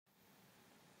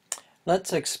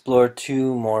Let's explore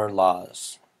two more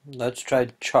laws. Let's try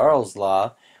Charles'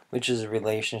 law, which is a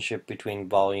relationship between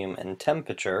volume and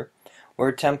temperature,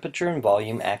 where temperature and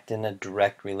volume act in a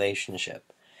direct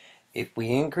relationship. If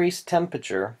we increase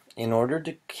temperature, in order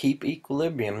to keep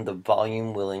equilibrium, the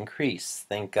volume will increase.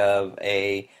 Think of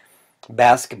a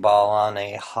basketball on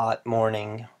a hot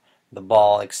morning. The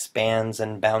ball expands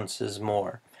and bounces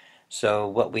more. So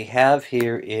what we have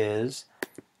here is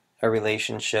a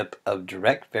relationship of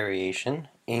direct variation.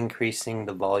 Increasing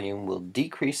the volume will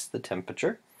decrease the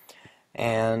temperature,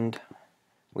 and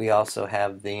we also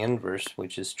have the inverse,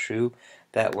 which is true,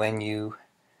 that when you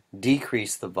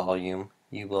decrease the volume,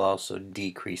 you will also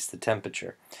decrease the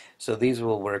temperature. So these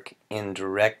will work in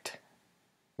direct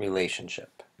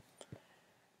relationship.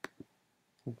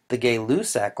 The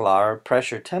Gay-Lussac law, or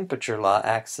pressure-temperature law,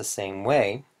 acts the same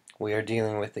way. We are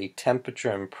dealing with a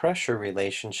temperature and pressure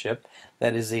relationship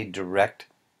that is a direct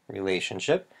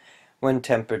relationship. When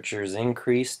temperature is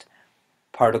increased,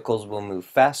 particles will move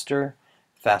faster.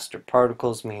 Faster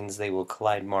particles means they will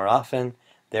collide more often,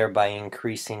 thereby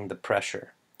increasing the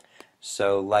pressure.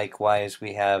 So likewise,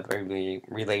 we have a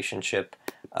relationship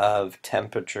of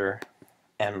temperature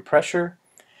and pressure.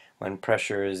 When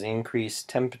pressure is increased,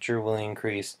 temperature will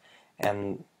increase,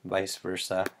 and vice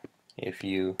versa. If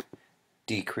you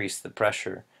decrease the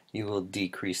pressure, you will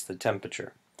decrease the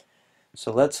temperature.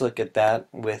 So let's look at that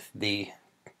with the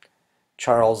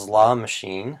Charles' Law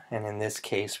machine, and in this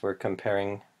case we're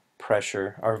comparing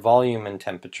pressure or volume and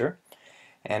temperature.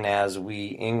 And as we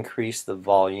increase the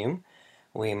volume,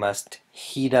 we must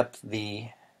heat up the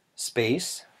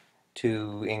space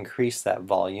to increase that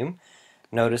volume.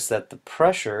 Notice that the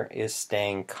pressure is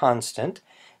staying constant.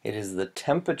 It is the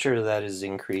temperature that is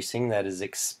increasing, that is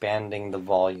expanding the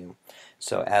volume.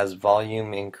 So as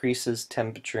volume increases,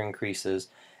 temperature increases.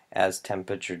 As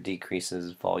temperature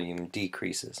decreases, volume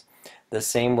decreases. The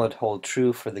same would hold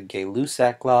true for the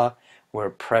Gay-Lussac law, where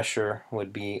pressure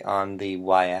would be on the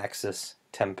y-axis,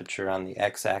 temperature on the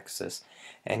x-axis,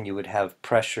 and you would have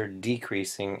pressure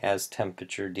decreasing as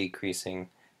temperature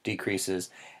decreases,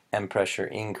 and pressure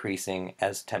increasing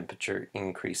as temperature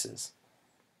increases.